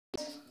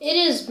It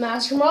is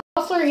Master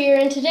Muffler here,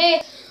 and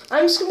today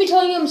I'm just going to be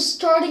telling you I'm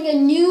starting a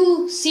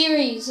new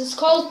series. It's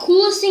called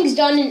Coolest Things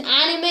Done in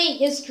Anime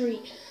History.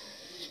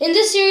 In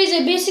this series,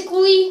 I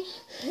basically,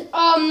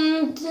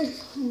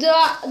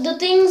 the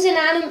things in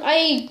anime,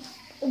 I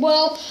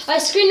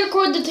screen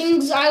record the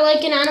things I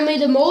like in anime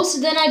the most,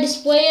 and then I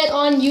display it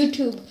on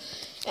YouTube.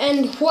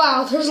 And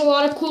wow, there's a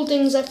lot of cool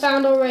things I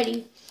found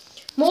already.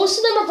 Most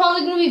of them are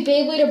probably going to be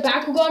Beyblade or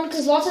Bakugan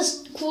because lots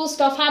of cool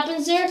stuff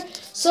happens there.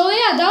 So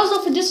yeah, that was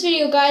all for this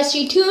video, guys.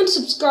 Stay tuned,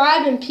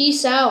 subscribe, and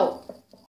peace out.